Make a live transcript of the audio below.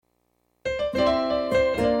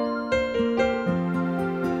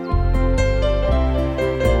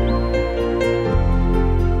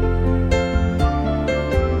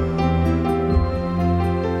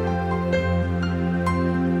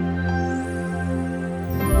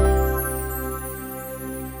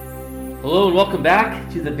Hello and welcome back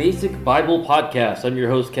to the Basic Bible Podcast. I'm your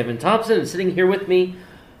host, Kevin Thompson, and sitting here with me,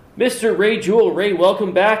 Mr. Ray Jewell. Ray,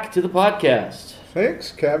 welcome back to the podcast.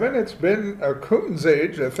 Thanks, Kevin. It's been a coon's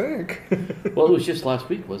age, I think. Well, it was just last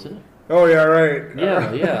week, wasn't it? Oh, yeah, right.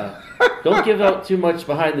 Yeah. Don't give out too much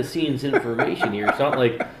behind-the-scenes information here. It's not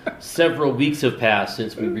like several weeks have passed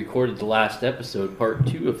since we recorded the last episode, part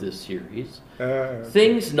 2 of this series.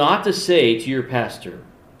 Things not to say to your pastor.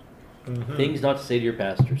 Mm-hmm. Things not to say to your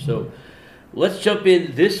pastor. So let's jump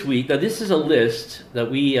in this week. Now, this is a list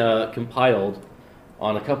that we compiled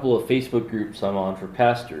on a couple of Facebook groups I'm on for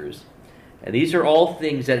pastors. And these are all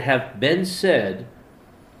things that have been said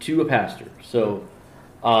to a pastor. So,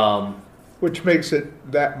 which makes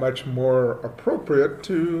it that much more appropriate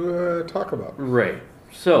to talk about. Right.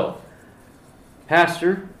 So,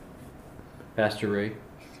 Pastor Ray,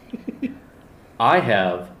 I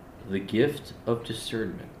have the gift of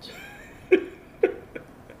discernment.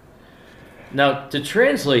 Now, to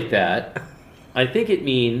translate that, I think it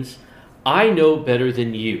means I know better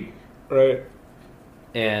than you. Right.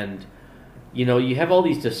 And, you know, you have all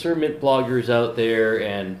these discernment bloggers out there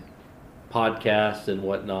and podcasts and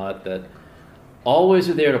whatnot that always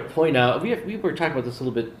are there to point out. We were talking about this a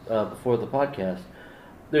little bit before the podcast.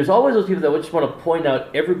 There's always those people that just want to point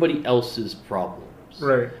out everybody else's problems.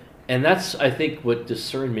 Right. And that's, I think, what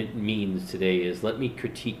discernment means today is let me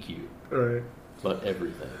critique you. Right. About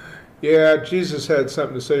everything. Yeah, Jesus had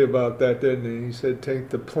something to say about that, didn't he? He said, take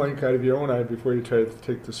the plank out of your own eye before you try to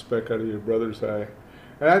take the speck out of your brother's eye.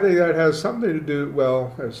 And I think that has something to do,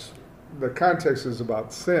 well, as the context is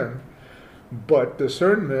about sin, but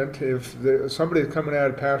discernment, if somebody's coming at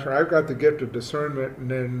a pastor, I've got the gift of discernment, and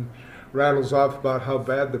then rattles off about how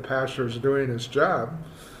bad the pastor is doing his job,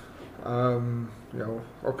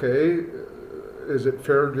 okay, is it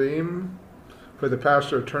fair game for the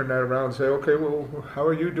pastor to turn that around and say, okay, well, how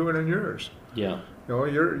are you doing in yours? Yeah. You know,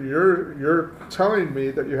 you're telling me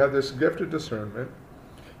that you have this gift of discernment.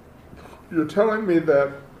 You're telling me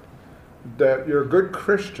that you're a good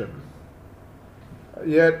Christian,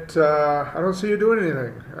 yet I don't see you doing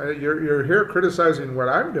anything. You're here criticizing what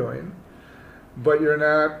I'm doing, but you're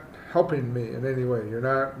not helping me in any way. You're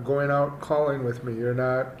not going out calling with me. You're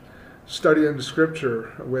not studying the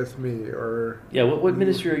scripture with me. Or yeah, what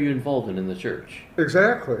ministry are you involved in the church?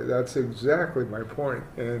 Exactly. That's exactly my point.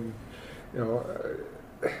 And,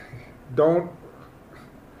 don't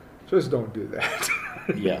do that.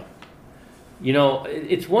 Yeah. You know,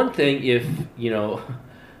 it's one thing if,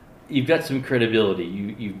 you've got some credibility.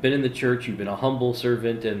 You've been in the church, you've been a humble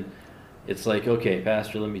servant, and it's like, okay,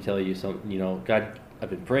 Pastor, let me tell you something. God, I've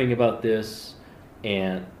been praying about this,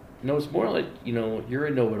 and it's more like, you're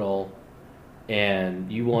a know-it-all,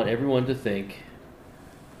 and you want everyone to think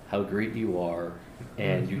how great you are,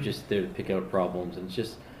 and you're just there to pick out problems, and it's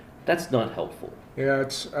just, that's not helpful. Yeah,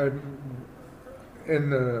 I'm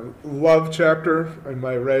in the love chapter in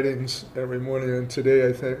my writings every morning, and today,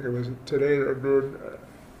 I think it was today, the word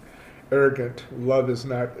arrogant. Love is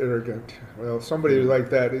not arrogant. Well, somebody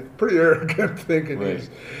like that is pretty arrogant, thinking right.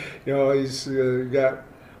 he's got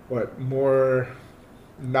more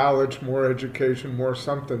knowledge, more education, more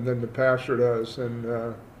something than the pastor does,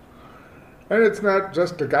 and it's not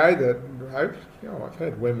just a guy that I've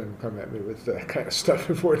had women come at me with that kind of stuff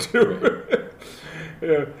before too.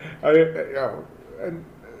 And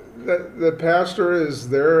the pastor is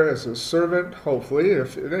there as a servant, hopefully.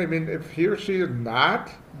 If he or she is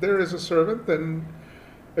not there as a servant, then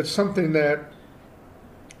it's something that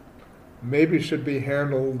maybe should be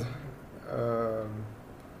handled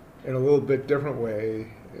in a little bit different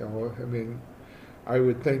way. I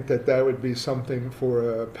would think that would be something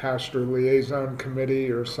for a pastor liaison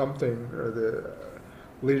committee or something, or the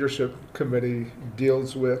leadership committee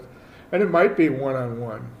deals with. And it might be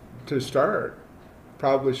one-on-one to start.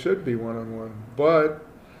 Probably should be one-on-one, but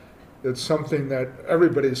it's something that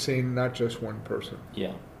everybody's seen, not just one person.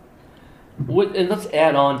 Yeah. And let's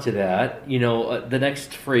add on to that. The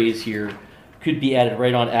next phrase here could be added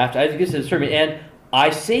right on after. I think it's a sermon. And I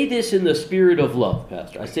say this in the spirit of love,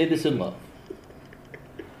 Pastor. I say this in love.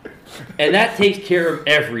 And that takes care of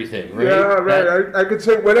everything, right? Yeah, right. I could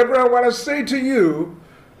say whatever I want to say to you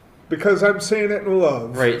because I'm saying it in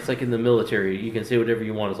love. Right. It's like in the military. You can say whatever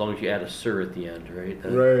you want as long as you add a sir at the end, right?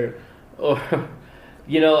 Right. Or,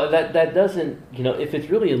 that doesn't, if it's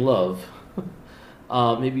really in love,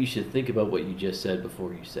 maybe you should think about what you just said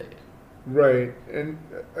before you say it. Right. And,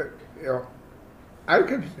 I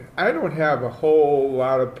don't have a whole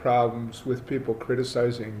lot of problems with people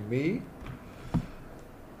criticizing me,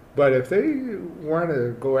 but if they want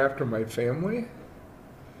to go after my family,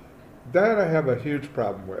 that I have a huge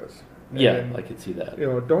problem with. Yeah, And, I could see that.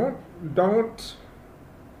 Don't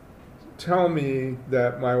tell me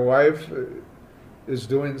that my wife is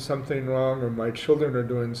doing something wrong or my children are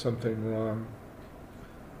doing something wrong,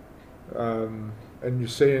 and you're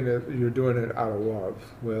saying that you're doing it out of love.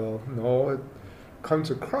 Well, no, it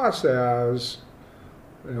comes across as,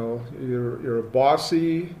 you're a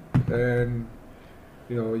bossy, and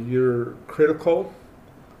you're critical,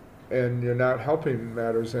 and you're not helping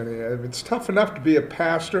matters any. I mean, it's tough enough to be a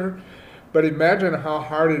pastor, but imagine how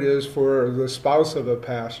hard it is for the spouse of a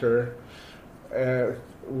pastor.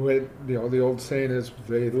 With the old saying is,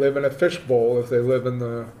 they live in a fishbowl if they live in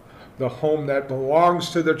the home that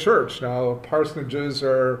belongs to the church. Now, parsonages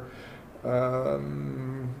are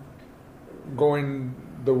going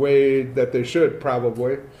the way that they should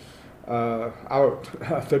probably out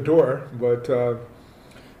the door, but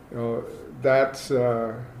that's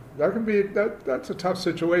a tough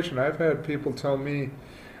situation. I've had people tell me,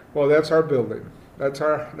 "Well, that's our building. I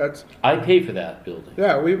pay for that building."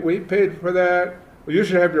 Yeah, we paid for that. Well, you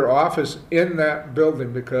should have your office in that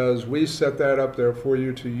building because we set that up there for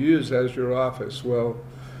you to use as your office. Well,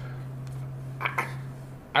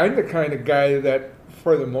 I'm the kind of guy that,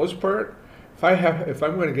 for the most part, if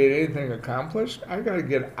I'm going to get anything accomplished, I got to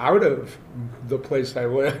get out of the place I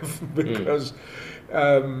live because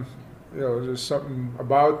there's something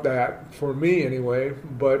about that for me anyway.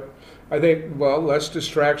 But I think, less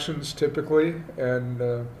distractions typically,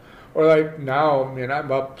 and or like now, I mean,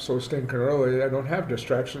 I'm up so stinking early, I don't have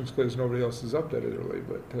distractions because nobody else is up that early.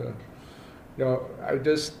 But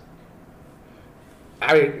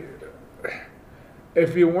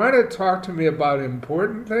if you want to talk to me about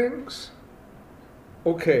important things,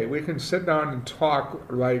 okay, we can sit down and talk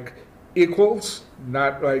like equals,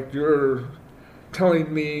 not like you're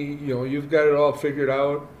telling me, you've got it all figured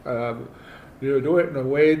out. Do it in a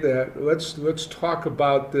way that let's talk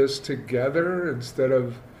about this together instead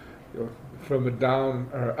of from a down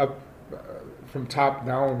or up, from top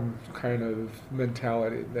down kind of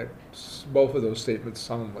mentality that both of those statements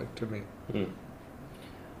sound like to me.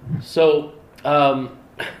 So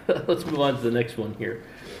let's move on to the next one here.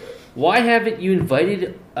 Why haven't you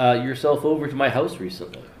invited yourself over to my house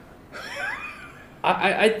recently?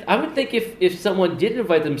 I would think if someone did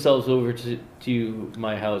invite themselves over to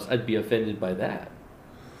my house, I'd be offended by that.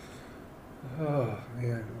 Oh,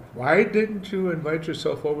 man. Why didn't you invite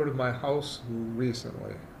yourself over to my house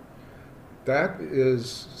recently? That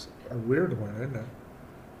is a weird one, isn't it?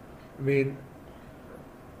 I mean,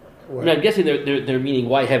 I'm guessing they're meaning,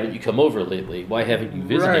 why haven't you come over lately? Why haven't you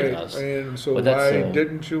visited us? Right, and so why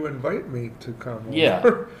didn't you invite me to come over? Yeah.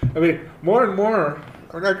 I mean, more and more,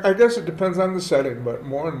 I guess it depends on the setting, but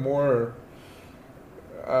more and more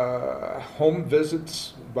home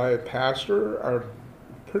visits by a pastor are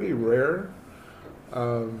pretty rare.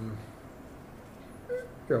 I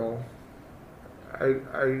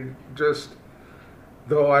just,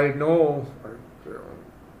 though I know,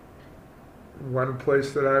 one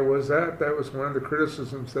place that I was at, that was one of the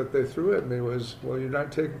criticisms that they threw at me was, well, you're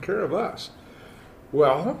not taking care of us.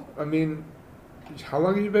 Well, I mean, how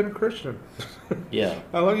long have you been a Christian? Yeah.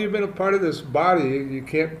 How long have you been a part of this body? You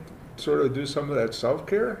can't sort of do some of that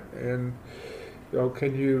self-care? And,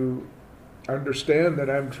 can you understand that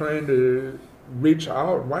I'm trying to reach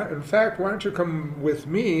out? In fact, why don't you come with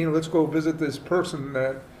me and let's go visit this person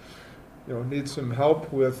that, needs some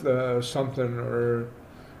help with something or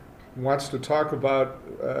wants to talk about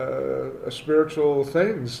spiritual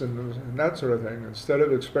things and that sort of thing, instead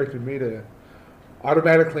of expecting me to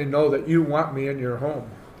automatically know that you want me in your home.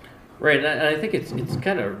 Right, and I think it's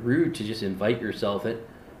kind of rude to just invite yourself in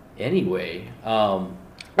anyway. I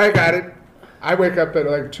got it. I wake up at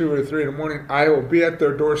like 2 or 3 in the morning. I will be at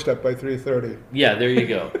their doorstep by 3:30. Yeah, there you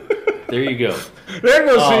go. There you go. Then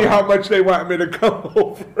we'll see how much they want me to come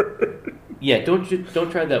over. Yeah, don't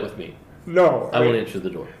try that with me. No, I won't answer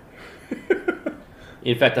the door.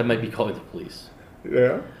 In fact, I might be calling the police.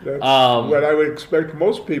 Yeah, that's what I would expect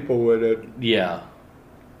most people would. Yeah.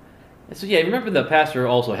 So yeah, remember the pastor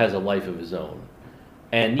also has a life of his own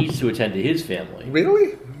and needs to attend to his family.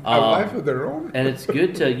 Really? A life of their own? And it's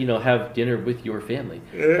good to have dinner with your family.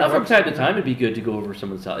 Yeah, now, from time to time, it'd be good to go over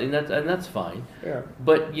someone's house, and that's fine. Yeah.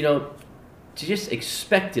 But to just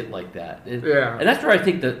expect it like that, yeah. And that's where I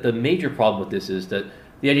think the major problem with this is that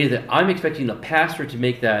the idea that I'm expecting the pastor to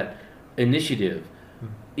make that initiative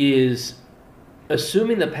is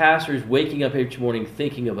assuming the pastor is waking up each morning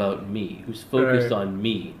thinking about me, who's focused on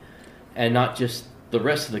me, and not just the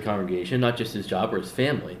rest of the congregation, not just his job or his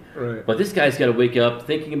family. Right. But this guy's got to wake up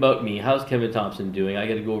thinking about me. How's Kevin Thompson doing? I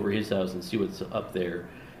got to go over his house and see what's up there.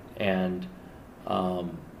 And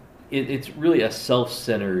it's really a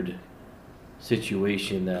self-centered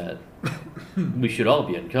situation that we should all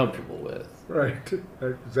be uncomfortable with. Right,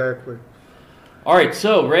 exactly. All right,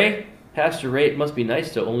 so Ray, Pastor Ray, it must be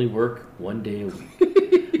nice to only work 1 day a week. I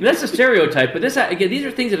mean, that's a stereotype, but this again, these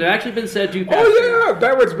are things that have actually been said to pastors. Oh yeah,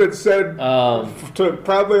 that one's been said to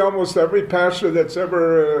probably almost every pastor that's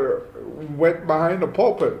ever went behind a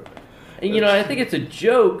pulpit. And I think it's a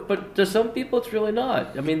joke, but to some people it's really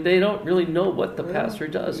not. I mean, they don't really know what the pastor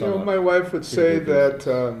does. My wife would say that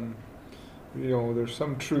there's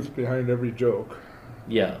some truth behind every joke.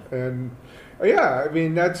 Yeah. And yeah, I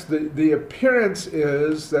mean that's the appearance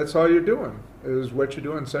is that's all you're doing is what you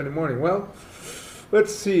do on Sunday morning. Well,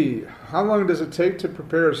 let's see. How long does it take to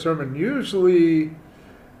prepare a sermon? Usually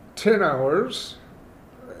 10 hours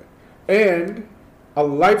and a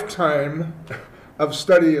lifetime of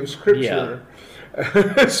study of Scripture.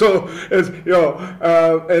 Yeah. So,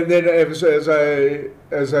 and then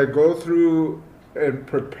as I go through in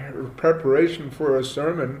preparation for a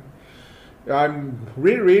sermon, I'm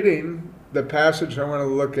rereading the passage I want to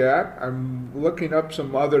look at. I'm looking up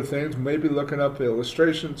some other things, maybe looking up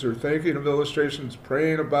illustrations or thinking of illustrations,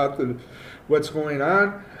 praying about what's going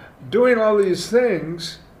on, doing all these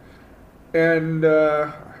things, and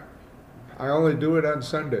I only do it on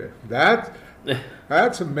Sunday.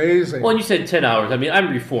 That's amazing. Well, and you said 10 hours. I mean, I'm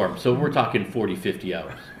Reformed, so we're talking 40, 50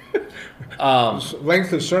 hours.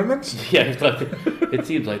 Length of sermons? Yeah, it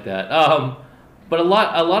seems like that. But a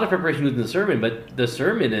lot of preparation within the sermon, but the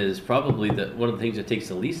sermon is probably one of the things that takes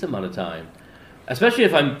the least amount of time, especially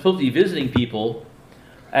if I'm supposed to be visiting people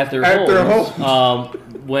at their homes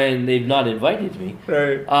when they've not invited me.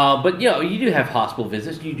 Right. But you do have hospital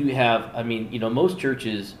visits. You do have. I mean, most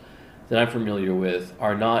churches that I'm familiar with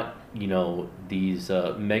are not these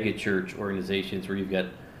mega church organizations where you've got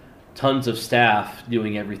tons of staff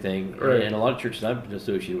doing everything. Right. And a lot of churches I've been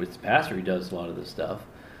associated with, the pastor who does a lot of this stuff.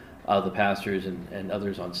 The pastors and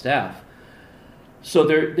others on staff. So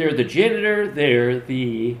they're the janitor, they're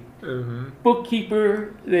the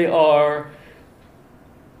bookkeeper, they are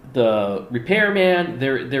the repairman,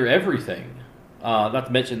 they're everything. Not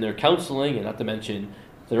to mention their counseling, and not to mention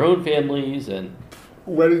their own families and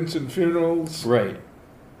weddings and funerals. Right.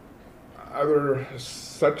 Other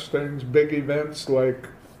such things, big events like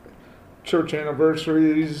church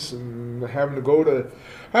anniversaries and having to go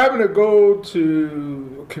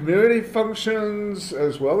to community functions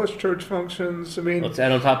as well as church functions. I mean, let's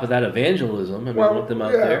add on top of that evangelism. I mean, want them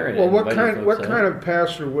out there. And what kind of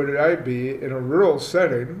pastor would I be in a rural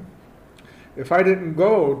setting if I didn't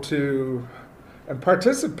go to and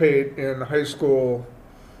participate in high school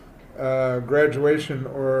graduation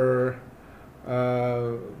or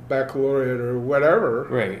baccalaureate or whatever?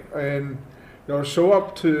 Right. And show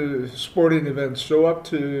up to sporting events, show up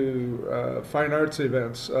to fine arts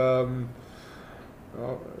events, go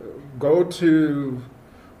to,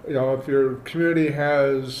 if your community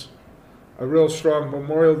has a real strong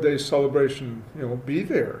Memorial Day celebration, be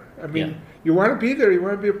there. I mean, You want to be there, you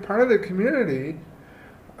want to be a part of the community,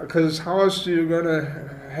 because how else are you going to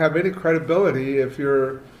have any credibility if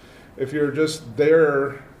you're just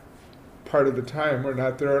there part of the time or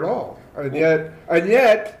not there at all? And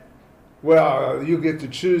yet, well, you get to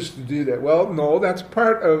choose to do that. Well, no, that's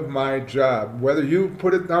part of my job. Whether you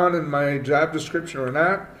put it down in my job description or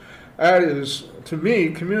not, that is, to me,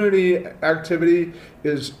 community activity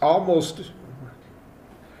is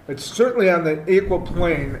it's certainly on the equal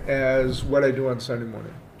plane as what I do on Sunday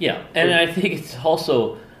morning. Yeah, and I think it's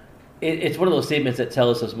also, it's one of those statements that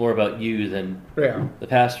tells us more about you than the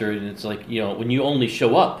pastor. And it's like, when you only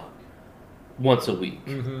show up once a week,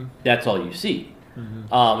 that's all you see.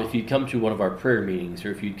 If you come to one of our prayer meetings,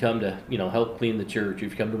 or if you'd come to help clean the church, or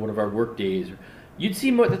if you come to one of our work days, you'd see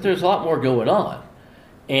that there's a lot more going on.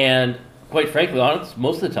 And quite frankly,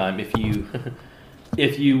 most of the time,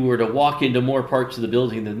 if you were to walk into more parts of the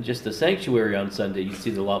building than just the sanctuary on Sunday, you'd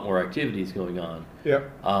see a lot more activities going on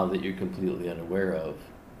that you're completely unaware of.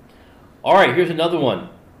 All right, here's another one.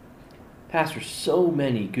 Pastor, so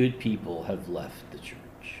many good people have left the church.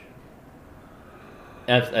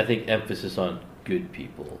 I think emphasis on good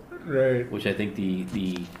people, right? Which I think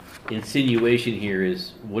the insinuation here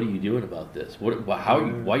is, what are you doing about this? Why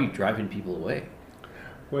are you driving people away?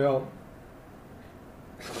 Well,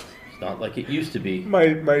 it's not like it used to be. My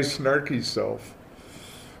snarky self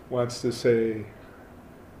wants to say,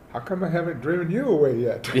 "How come I haven't driven you away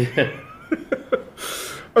yet?"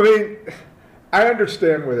 I mean, I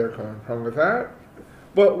understand where they're coming from with that,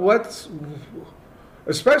 but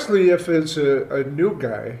especially if it's a new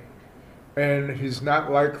guy. And he's not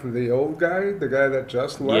like the old guy, the guy that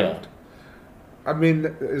just left. I mean,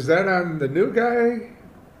 is that on the new guy?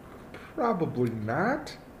 Probably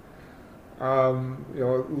not.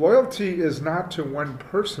 Loyalty is not to one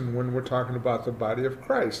person when we're talking about the body of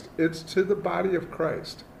Christ. It's to the body of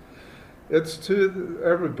Christ. It's to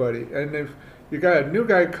everybody. And if you got a new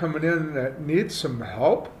guy coming in that needs some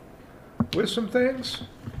help with some things,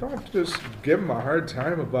 don't just give him a hard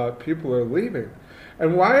time about people are leaving.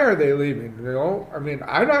 And why are they leaving?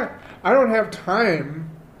 I don't have time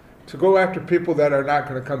to go after people that are not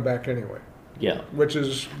going to come back anyway. Yeah. Which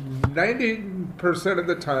is 90% of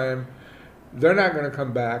the time, they're not going to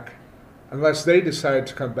come back unless they decide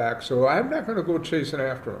to come back. So I'm not going to go chasing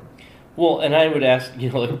after them. Well, and I would ask,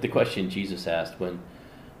 the question Jesus asked when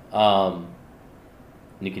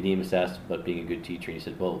Nicodemus asked about being a good teacher. And he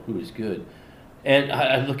said, well, who is good? And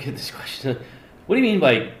I look at this question, what do you mean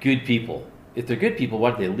by good people? If they're good people,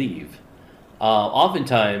 why do they leave?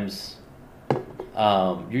 Oftentimes,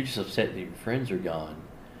 you're just upset that your friends are gone.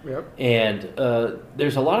 Yep. And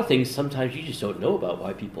there's a lot of things sometimes you just don't know about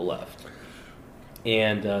why people left.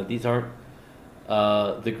 And these aren't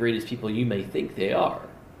the greatest people you may think they are.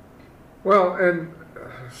 Well, and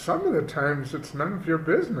some of the times it's none of your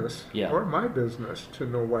business or my business to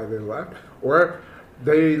know why they left. Or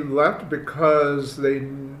they left because they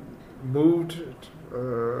moved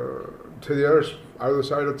to the other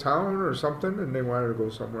side of town or something and they wanted to go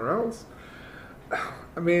somewhere else.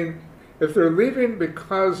 I mean, if they're leaving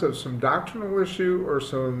because of some doctrinal issue or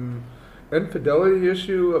some infidelity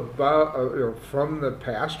issue about from the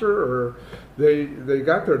pastor, or they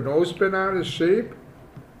got their nose bent out of shape,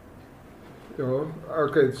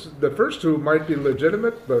 okay, the first two might be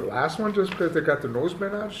legitimate, but the last one just because they got their nose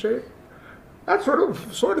bent out of shape, that's sort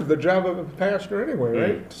of the job of a pastor anyway,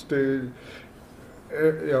 right? Just to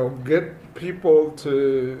get people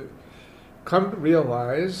to come to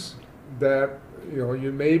realize that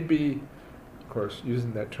you may be, of course,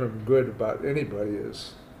 using that term good about anybody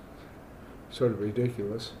is sort of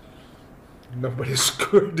ridiculous. Nobody's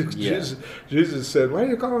good. Yeah. Jesus said, why are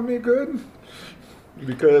you calling me good?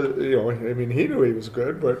 Because, he knew he was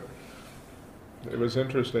good, but it was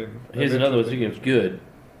interesting. Here's another one, speaking of good.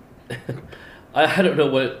 I don't know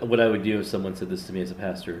what I would do if someone said this to me as a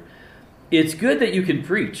pastor. It's good that you can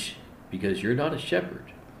preach because you're not a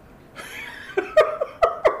shepherd.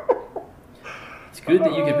 It's good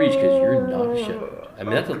that you can preach because you're not a shepherd. I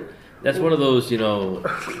mean, that's one of those,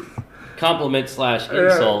 compliment /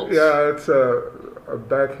 insults. Yeah, it's a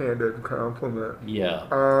backhanded compliment. Yeah.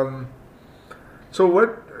 So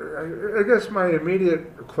I guess my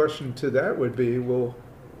immediate question to that would be, well,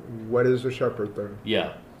 what is a shepherd then?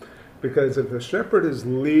 Yeah. Because if a shepherd is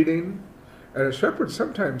leading, and a shepherd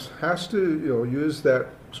sometimes has to, use that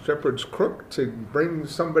shepherd's crook to bring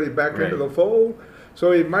somebody back into the fold,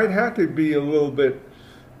 so he might have to be a little bit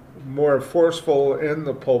more forceful in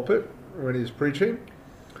the pulpit when he's preaching.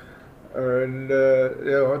 And,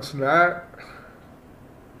 it's not,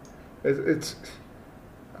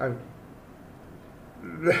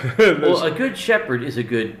 well, a good shepherd is a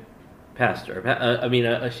good pastor.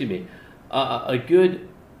 A good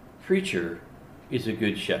preacher is a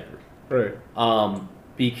good shepherd. Right.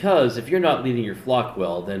 Because if you're not leading your flock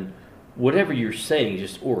well, then whatever you're saying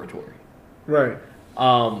is just oratory. Right.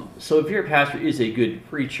 So if your pastor is a good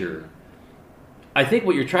preacher, I think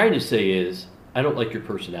what you're trying to say is, I don't like your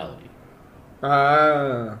personality.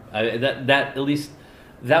 At least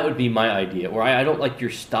that would be my idea. Or I don't like your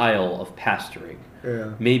style of pastoring.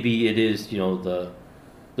 Yeah. Maybe it is, the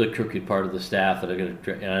crooked part of the staff that are going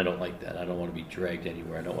to, and I don't like that. I don't want to be dragged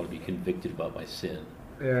anywhere. I don't want to be convicted about my sin.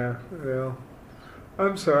 Yeah, well,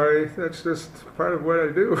 I'm sorry. That's just part of what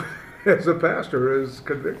I do as a pastor, is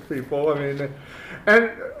convict people. And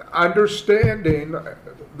understanding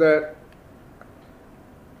that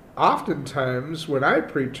oftentimes when I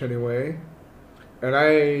preach anyway, and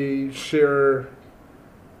I share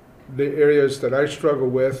the areas that I struggle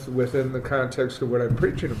with within the context of what I'm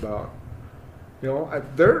preaching about,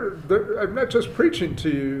 I'm not just preaching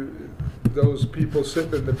to those people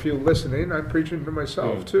sitting in the pew listening. I'm preaching to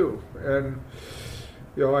myself too. And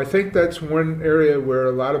I think that's one area where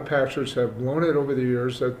a lot of pastors have blown it over the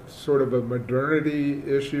years. That's sort of a modernity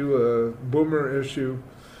issue, a boomer issue.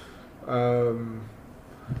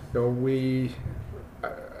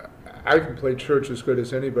 I can play church as good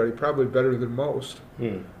as anybody, probably better than most.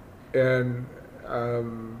 And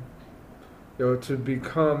to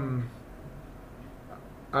become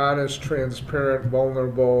honest, transparent,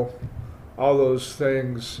 vulnerable, all those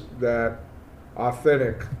things that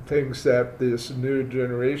authentic, things that this new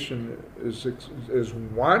generation is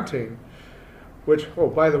wanting, which,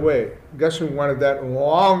 by the way, guess who wanted that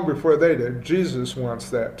long before they did? Jesus wants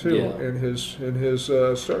that too, in his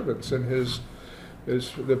servants, in his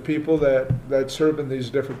is the people that serve in these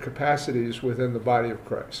different capacities within the body of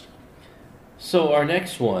Christ. So our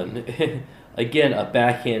next one, again, a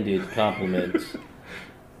backhanded compliment.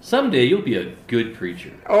 Someday you'll be a good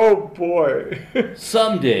preacher. Oh boy.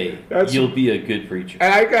 Someday you'll be a good preacher.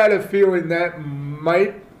 And I got a feeling that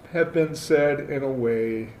might have been said in a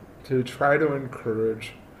way to try to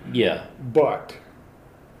encourage. Yeah. But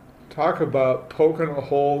talk about poking a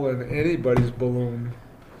hole in anybody's balloon.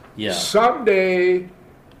 Yeah. Someday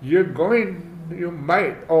you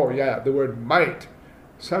might, the word might.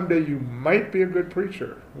 Someday you might be a good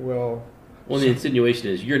preacher. Well, the insinuation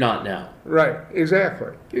is you're not now. Right,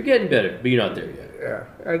 exactly. You're getting better, but you're not there yet. Yeah,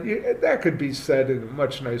 and that could be said in a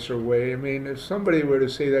much nicer way. I mean, if somebody were to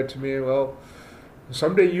say that to me, well,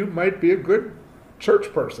 someday you might be a good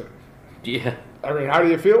church person. Yeah. I mean, how do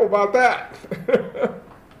you feel about that?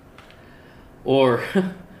 Or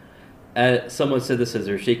someone said this as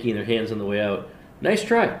they're shaking their hands on the way out. Nice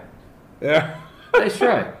try. Yeah. Nice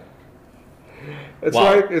try.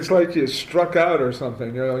 It's like you struck out or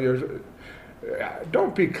something.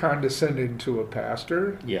 Don't be condescending to a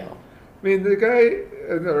pastor. Yeah. I mean, the guy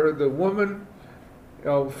or the woman,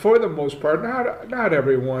 for the most part, not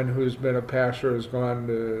everyone who's been a pastor has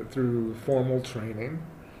gone through formal training,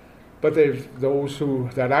 but those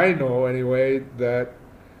that I know anyway that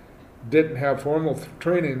didn't have formal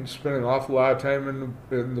training spent an awful lot of time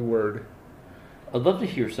in the Word. I'd love to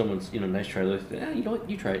hear someone's nice try. You know what?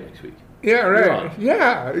 You try it next week. Yeah, right.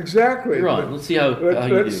 Yeah, exactly. You're on. Let's see how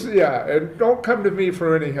you do. Yeah, and don't come to me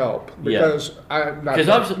for any help because I'm not. Because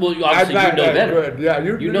obviously, you know better. Good. Yeah,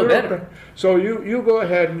 you know better. So you go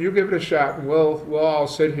ahead and you give it a shot, and we'll all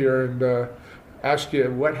sit here and ask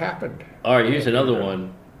you what happened. All right, here's another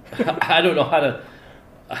one. I don't know how to.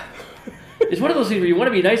 It's one of those things where you want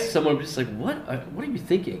to be nice to someone, but it's like, what are you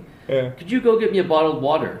thinking? Yeah. Could you go get me a bottle of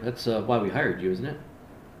water? That's why we hired you, isn't it?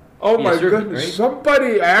 Oh my goodness! Right?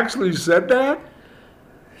 Somebody actually said that?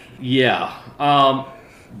 Yeah. Wow.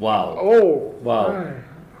 Oh. Wow.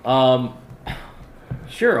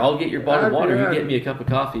 Sure, I'll get your bottle of water. You get me a cup of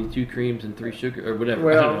coffee, 2 creams, and 3 sugar, or whatever.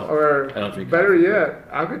 Well, I don't know. or I don't drink better coffee. yet,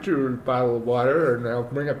 I'll get you a bottle of water, and I'll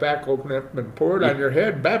bring it back, open it, and pour it on your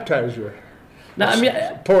head, and baptize you. No, I mean,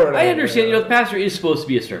 I understand. The pastor is supposed to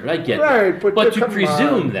be a servant. I get that. Right, but to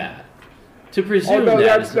presume that. To presume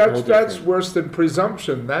that's worse than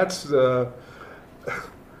presumption. That's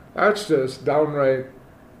just downright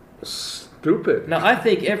stupid. Now, I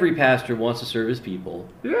think every pastor wants to serve his people.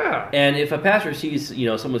 Yeah. And if a pastor sees,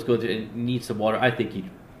 someone's going through and needs some water, I think he'd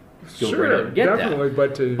go right out and get definitely,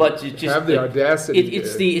 that. But to just have the audacity.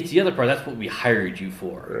 It's the other part. That's what we hired you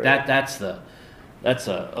for. Right. I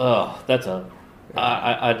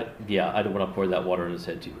don't want to pour that water in his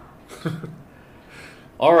head too.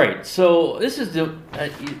 All right, so this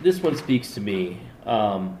one speaks to me,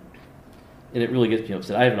 and it really gets me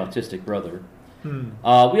upset. I have an autistic brother. We have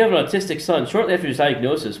an autistic son. Shortly after his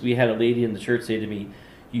diagnosis, we had a lady in the church say to me,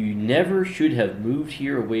 "You never should have moved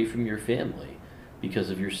here away from your family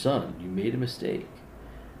because of your son. You made a mistake."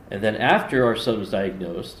 And then after our son was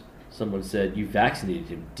diagnosed, someone said, "You vaccinated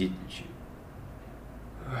him, didn't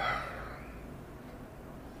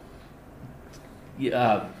you?"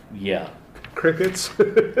 Yeah. Crickets.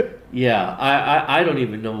 Yeah, I don't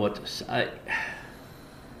even know what to say.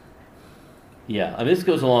 Yeah, I mean, this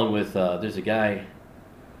goes along with there's a guy,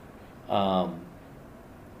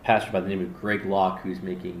 pastor by the name of Greg Locke, who's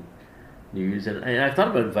making news, and I thought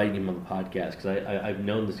about inviting him on the podcast because I've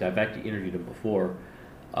known this guy. I've actually interviewed him before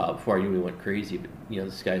I knew he went crazy. But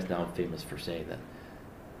this guy's now famous for saying that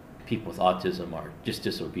people with autism are just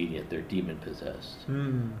disobedient; they're demon possessed.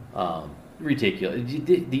 Ridiculous.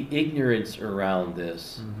 The ignorance around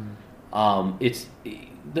this. Let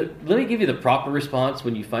me give you the proper response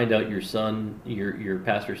when you find out your son, your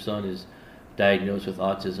pastor's son, is diagnosed with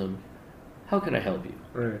autism. How can I help you?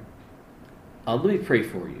 Right. Let me pray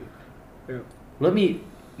for you. Yeah. Let me,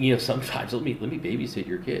 sometimes let me babysit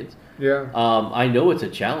your kids. Yeah. I know it's a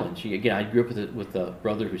challenge. Again, I grew up with a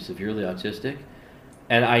brother who's severely autistic,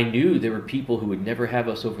 and I knew there were people who would never have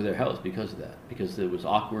us over their house because of that, because it was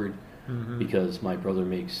awkward. Because my brother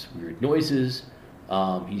makes weird noises,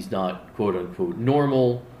 he's not quote unquote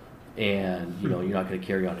normal, and you're not going to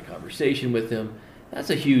carry on a conversation with him. That's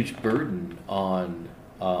a huge burden on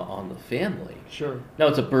the family. Sure. Now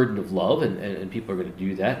it's a burden of love, and people are going to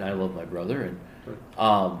do that, and I love my brother, and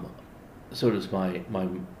so does my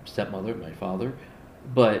stepmother, my father,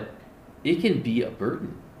 but it can be a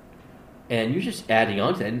burden, and you're just adding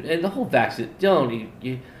on to that, and the whole vaccine.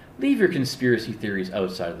 You leave your conspiracy theories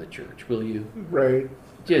outside of the church, will you? Right.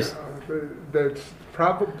 Just that's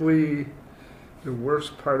probably the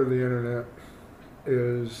worst part of the internet.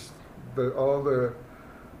 is all the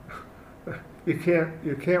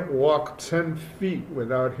you can't walk 10 feet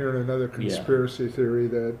without hearing another conspiracy theory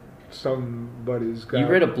that somebody's got. You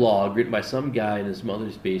read a blog written by some guy in his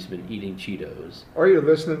mother's basement eating Cheetos. Or you're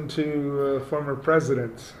listening to former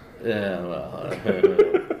presidents. Yeah, well,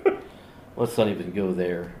 let's not even go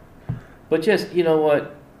there. But just, you know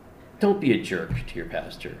what? Don't be a jerk to your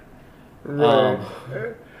pastor. Right.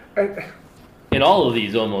 In all of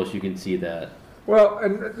these, almost, you can see that. Well,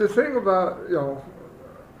 and the thing about,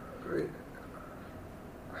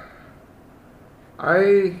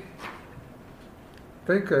 I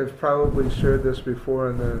think I've probably shared this before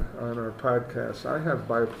on our podcast. I have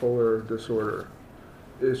bipolar disorder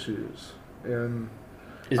issues, and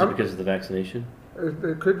is it because of the vaccination?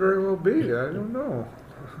 It could very well be. I don't know.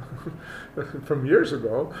 From years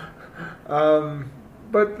ago,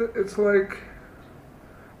 but it's like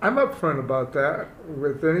I'm upfront about that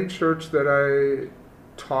with any church that I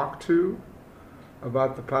talk to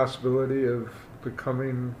about the possibility of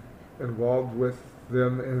becoming involved with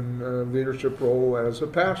them in a leadership role as a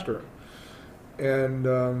pastor. And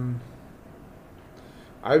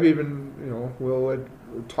I've even, will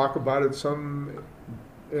talk about it some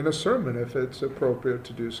in a sermon if it's appropriate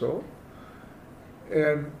to do so.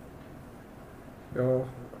 And,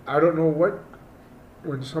 I don't know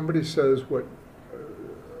when somebody says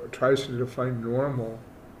tries to define normal,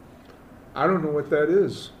 I don't know what that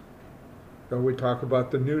is. We talk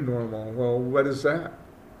about the new normal. Well, what is that?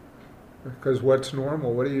 Because what's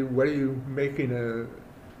normal? What are you making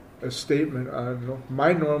a statement on?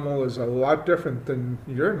 My normal is a lot different than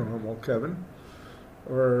your normal, Kevin,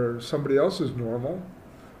 or somebody else's normal.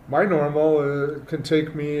 My normal can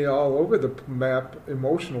take me all over the map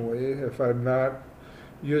emotionally if I'm not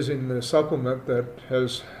using the supplement that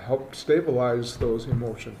has helped stabilize those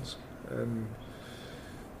emotions. And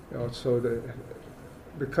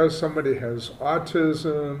because somebody has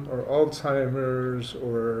autism or Alzheimer's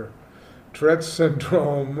or Tourette's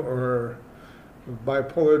syndrome or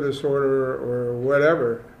bipolar disorder or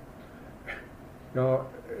whatever,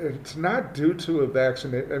 it's not due to a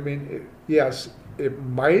vaccination. I mean, yes, it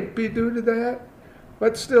might be due to that,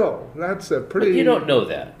 but still, that's a pretty... But you don't know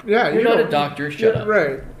that. Yeah, you're not a doctor. Shut up.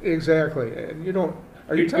 Right, exactly. And you don't...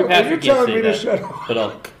 Are you telling me to shut up? But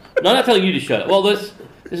no, I'm not telling you to shut up. Well, this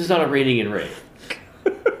is not a rating and rave.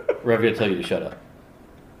 We're going to tell you to shut up.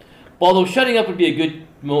 Although shutting up would be a good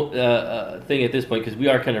thing at this point because we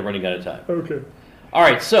are kind of running out of time. Okay. All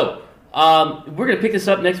right, so we're going to pick this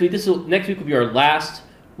up next week. Next week will be our last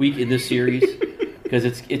week in this series because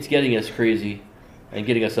it's getting us crazy and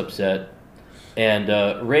getting us upset. And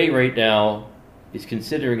Ray right now is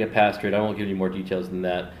considering a pastorate. I won't give any more details than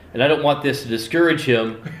that. And I don't want this to discourage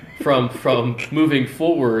him from moving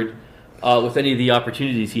forward with any of the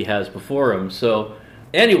opportunities he has before him. So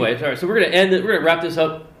anyway, all right, so we're going to wrap this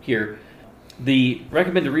up here. The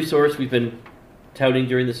recommended resource we've been touting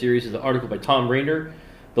during the series is the article by Tom Rainer,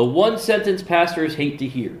 The One Sentence Pastors Hate to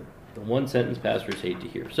Hear. The One Sentence Pastors Hate to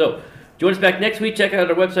Hear. So join us back next week. Check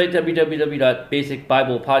out our website,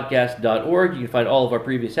 www.basicbiblepodcast.org. You can find all of our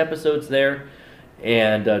previous episodes there.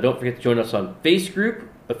 And don't forget to join us on Face Group.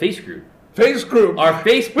 Our Facebook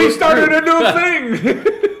We started group. A new thing.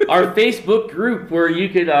 Our Facebook group where you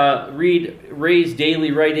could read Ray's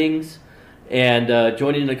daily writings and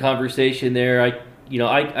join in the conversation there. I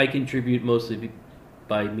contribute mostly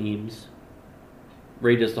by memes.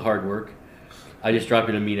 Ray does the hard work. I just drop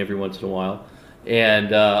in a meme every once in a while.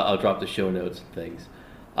 And I'll drop the show notes and things.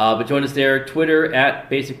 But join us there. Twitter at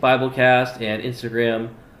Basic Biblecast and Instagram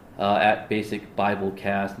at Basic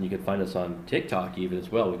Biblecast. And you can find us on TikTok even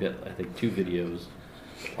as well. We've got, I think, 2 videos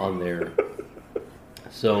on there.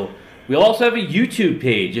 So we also have a YouTube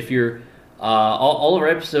page. If you're all of our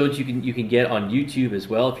episodes you can get on YouTube as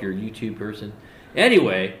well if you're a YouTube person.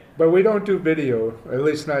 Anyway. But we don't do video, at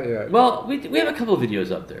least not yet. Well, we have a couple of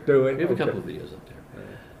videos up there. Do we? We have a couple of videos up there.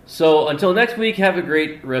 So until next week, have a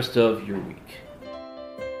great rest of your week.